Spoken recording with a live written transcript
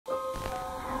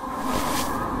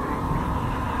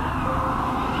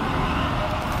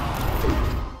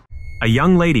A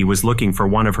young lady was looking for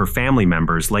one of her family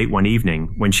members late one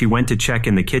evening when she went to check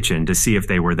in the kitchen to see if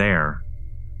they were there.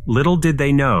 Little did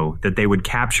they know that they would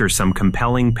capture some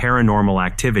compelling paranormal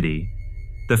activity.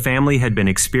 The family had been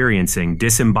experiencing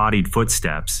disembodied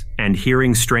footsteps and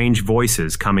hearing strange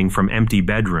voices coming from empty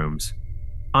bedrooms.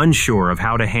 Unsure of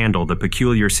how to handle the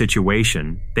peculiar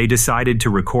situation, they decided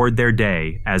to record their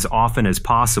day as often as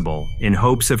possible in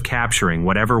hopes of capturing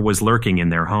whatever was lurking in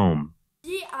their home.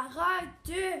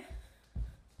 Arrête!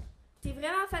 T'es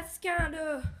vraiment fatigant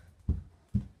là.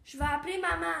 Je vais appeler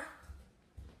maman.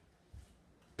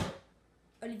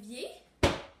 Olivier?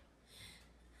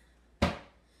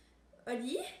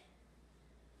 Olivier?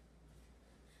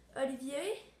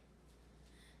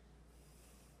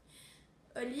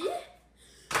 Oli?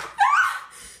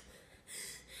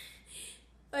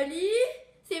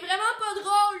 C'est vraiment pas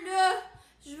drôle là.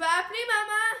 Je vais appeler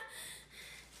maman.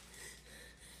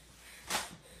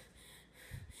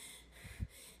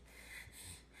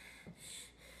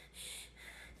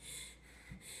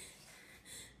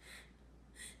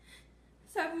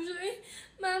 Ça a bougé.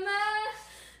 Maman!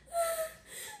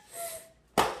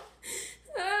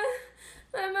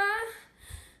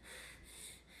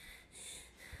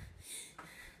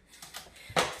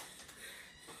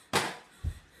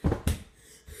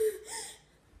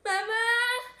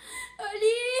 Maman!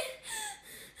 Oli!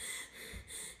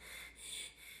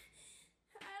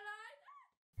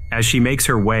 As she makes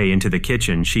her way into the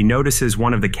kitchen, she notices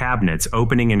one of the cabinets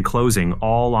opening and closing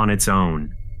all on its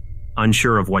own.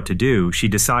 Unsure of what to do, she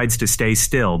decides to stay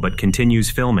still but continues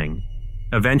filming.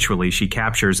 Eventually, she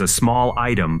captures a small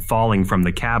item falling from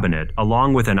the cabinet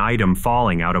along with an item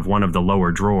falling out of one of the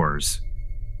lower drawers.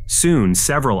 Soon,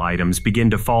 several items begin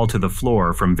to fall to the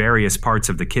floor from various parts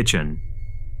of the kitchen.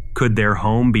 Could their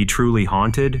home be truly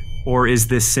haunted, or is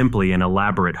this simply an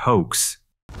elaborate hoax?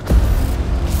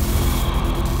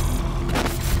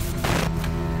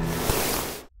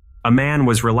 A man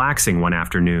was relaxing one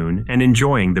afternoon and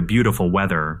enjoying the beautiful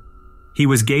weather. He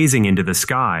was gazing into the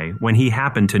sky when he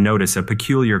happened to notice a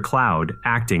peculiar cloud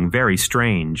acting very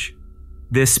strange.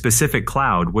 This specific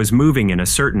cloud was moving in a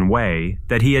certain way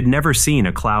that he had never seen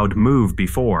a cloud move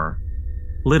before.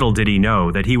 Little did he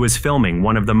know that he was filming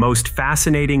one of the most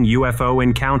fascinating UFO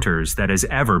encounters that has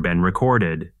ever been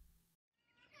recorded.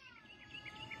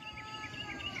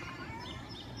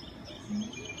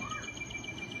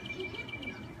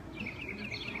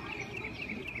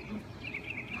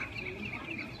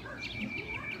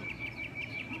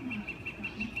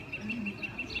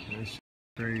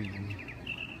 Crazy.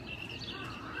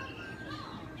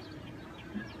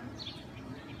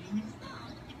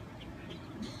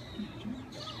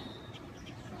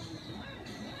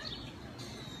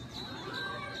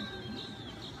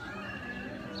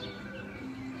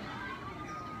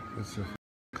 It's a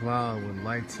cloud with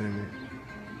lights in it.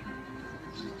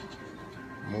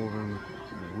 Moving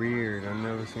weird. I've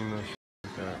never seen no shit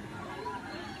like that.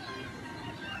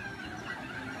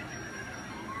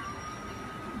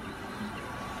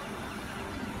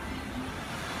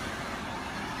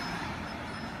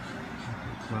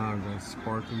 Cloud got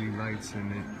sparkly lights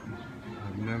in it.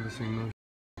 I've never seen no shit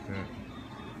like that.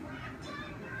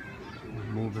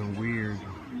 Moving weird.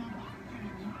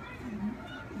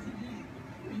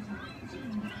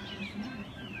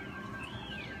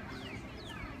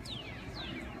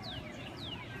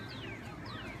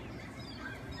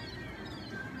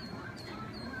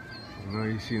 Now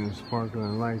you see the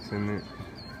sparkling lights in it.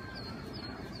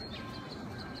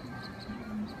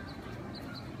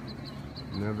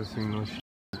 Never seen no shit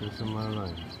like this in my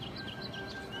life.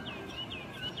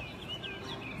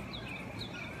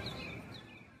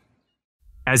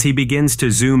 As he begins to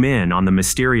zoom in on the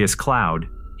mysterious cloud,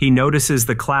 he notices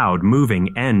the cloud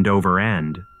moving end over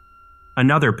end.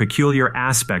 Another peculiar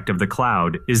aspect of the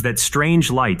cloud is that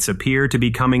strange lights appear to be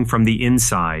coming from the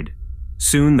inside.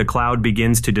 Soon the cloud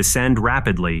begins to descend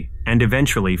rapidly and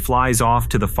eventually flies off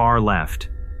to the far left.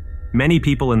 Many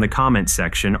people in the comment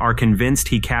section are convinced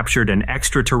he captured an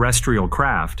extraterrestrial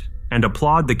craft and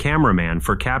applaud the cameraman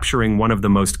for capturing one of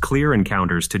the most clear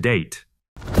encounters to date.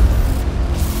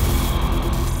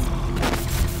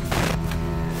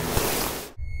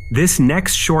 This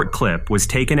next short clip was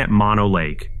taken at Mono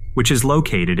Lake, which is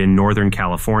located in Northern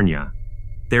California.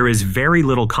 There is very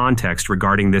little context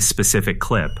regarding this specific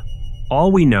clip.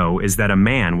 All we know is that a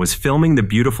man was filming the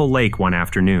beautiful lake one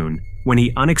afternoon when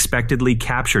he unexpectedly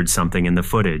captured something in the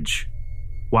footage.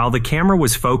 While the camera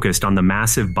was focused on the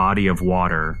massive body of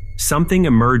water, something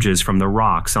emerges from the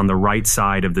rocks on the right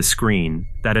side of the screen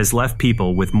that has left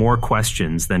people with more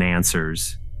questions than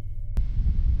answers.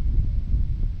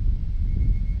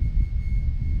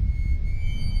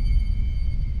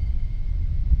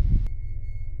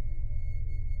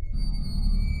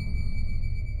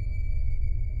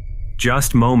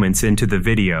 Just moments into the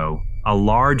video, a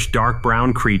large dark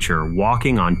brown creature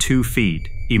walking on 2 feet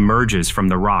emerges from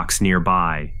the rocks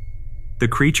nearby. The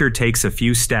creature takes a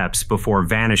few steps before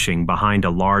vanishing behind a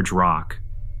large rock.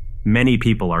 Many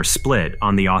people are split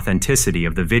on the authenticity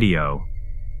of the video.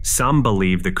 Some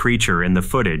believe the creature in the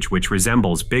footage, which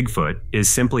resembles Bigfoot, is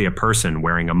simply a person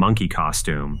wearing a monkey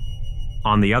costume.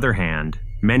 On the other hand,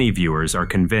 many viewers are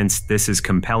convinced this is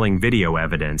compelling video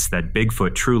evidence that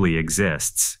Bigfoot truly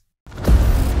exists.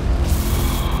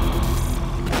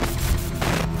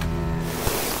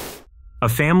 A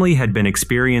family had been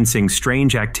experiencing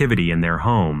strange activity in their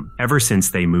home ever since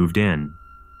they moved in.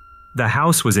 The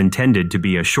house was intended to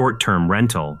be a short-term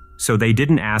rental, so they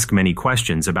didn't ask many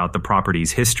questions about the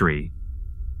property's history.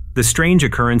 The strange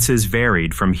occurrences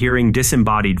varied from hearing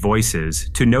disembodied voices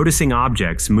to noticing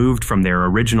objects moved from their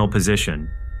original position.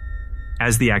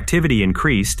 As the activity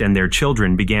increased and their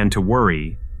children began to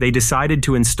worry, they decided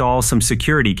to install some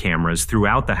security cameras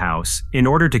throughout the house in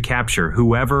order to capture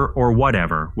whoever or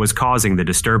whatever was causing the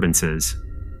disturbances.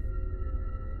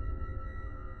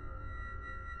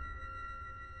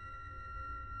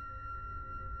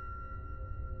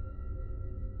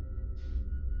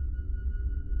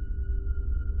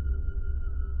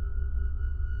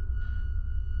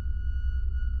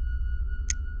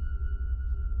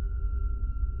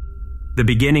 The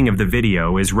beginning of the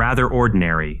video is rather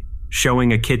ordinary,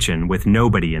 showing a kitchen with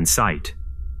nobody in sight.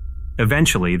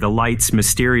 Eventually, the lights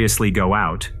mysteriously go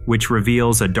out, which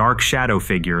reveals a dark shadow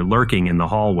figure lurking in the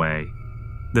hallway.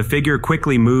 The figure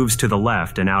quickly moves to the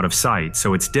left and out of sight,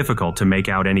 so it's difficult to make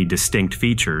out any distinct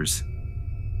features.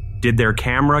 Did their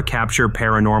camera capture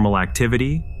paranormal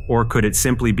activity, or could it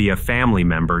simply be a family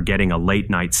member getting a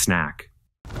late-night snack?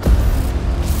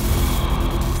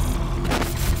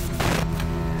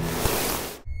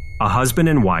 A husband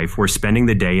and wife were spending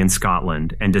the day in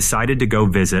Scotland and decided to go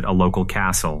visit a local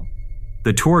castle.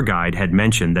 The tour guide had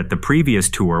mentioned that the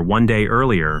previous tour one day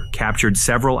earlier captured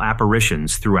several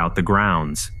apparitions throughout the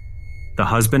grounds. The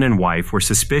husband and wife were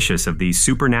suspicious of these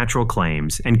supernatural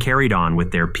claims and carried on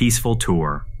with their peaceful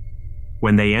tour.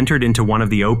 When they entered into one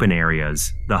of the open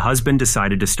areas, the husband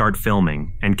decided to start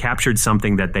filming and captured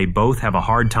something that they both have a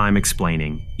hard time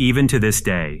explaining, even to this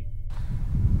day.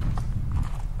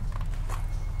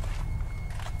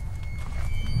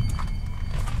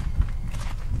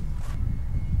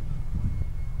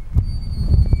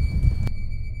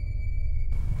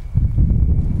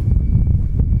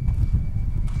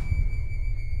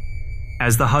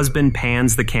 As the husband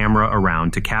pans the camera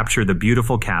around to capture the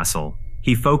beautiful castle,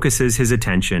 he focuses his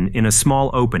attention in a small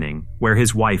opening where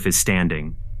his wife is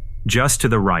standing. Just to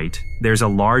the right, there's a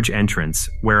large entrance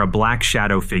where a black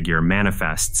shadow figure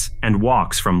manifests and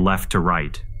walks from left to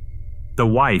right. The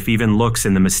wife even looks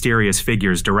in the mysterious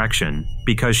figure's direction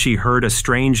because she heard a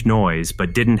strange noise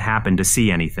but didn't happen to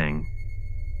see anything.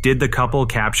 Did the couple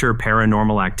capture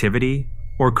paranormal activity,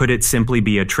 or could it simply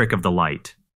be a trick of the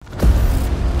light?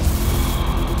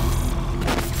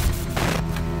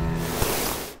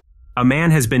 A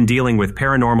man has been dealing with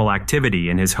paranormal activity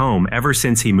in his home ever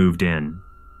since he moved in.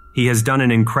 He has done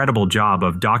an incredible job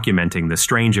of documenting the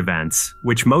strange events,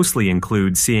 which mostly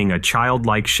include seeing a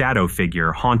childlike shadow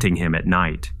figure haunting him at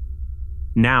night.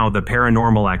 Now the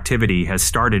paranormal activity has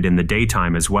started in the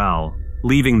daytime as well,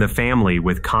 leaving the family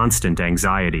with constant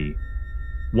anxiety.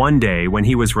 One day, when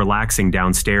he was relaxing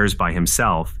downstairs by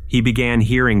himself, he began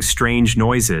hearing strange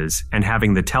noises and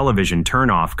having the television turn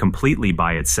off completely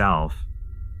by itself.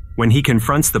 When he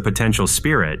confronts the potential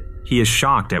spirit, he is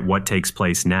shocked at what takes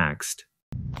place next.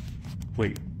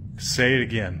 Wait, say it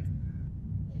again.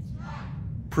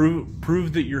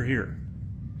 Prove that you're here.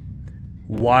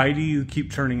 Why do you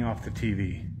keep turning off the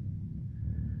TV?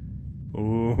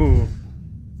 Ooh.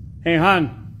 Hey,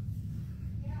 hon.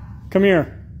 Come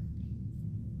here.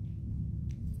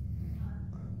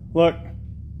 Look.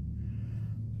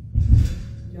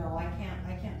 No, I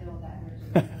can't deal with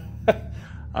that.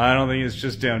 I don't think it's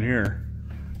just down here.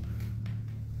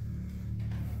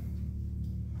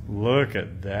 Look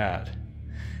at that.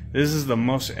 This is the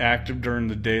most active during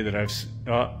the day that I've...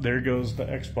 Oh, there goes the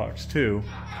Xbox too.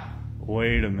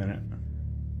 Wait a minute.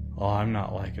 Oh, I'm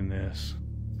not liking this.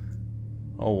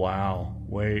 Oh, wow.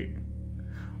 Wait.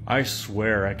 I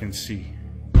swear I can see.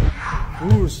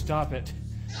 Ooh, stop it.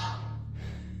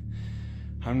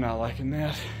 I'm not liking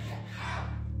that.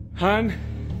 Hun?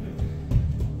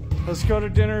 Let's go to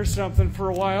dinner or something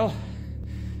for a while.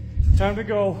 Time to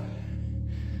go.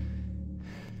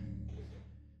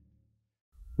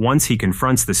 Once he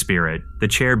confronts the spirit, the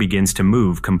chair begins to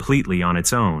move completely on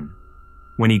its own.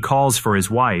 When he calls for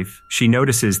his wife, she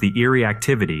notices the eerie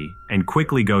activity and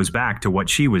quickly goes back to what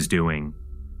she was doing.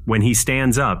 When he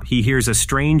stands up, he hears a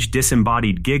strange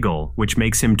disembodied giggle, which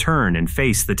makes him turn and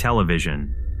face the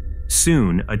television.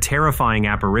 Soon, a terrifying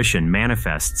apparition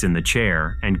manifests in the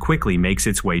chair and quickly makes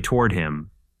its way toward him.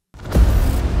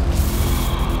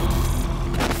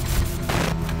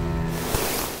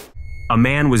 A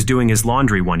man was doing his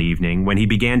laundry one evening when he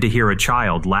began to hear a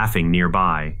child laughing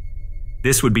nearby.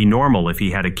 This would be normal if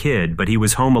he had a kid, but he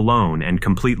was home alone and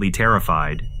completely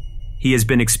terrified. He has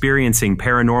been experiencing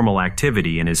paranormal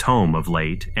activity in his home of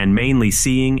late and mainly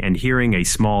seeing and hearing a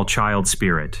small child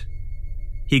spirit.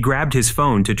 He grabbed his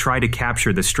phone to try to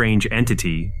capture the strange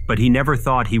entity, but he never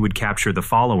thought he would capture the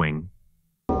following.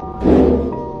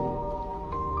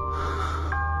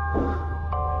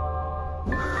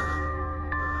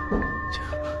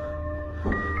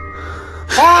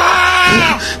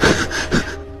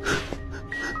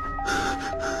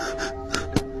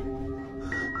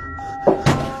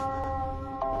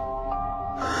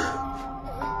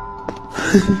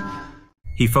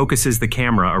 He focuses the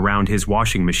camera around his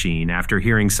washing machine after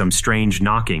hearing some strange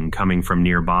knocking coming from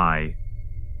nearby.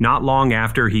 Not long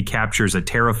after, he captures a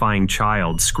terrifying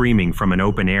child screaming from an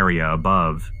open area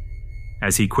above.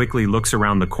 As he quickly looks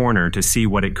around the corner to see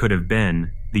what it could have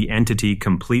been, the entity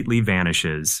completely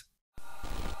vanishes.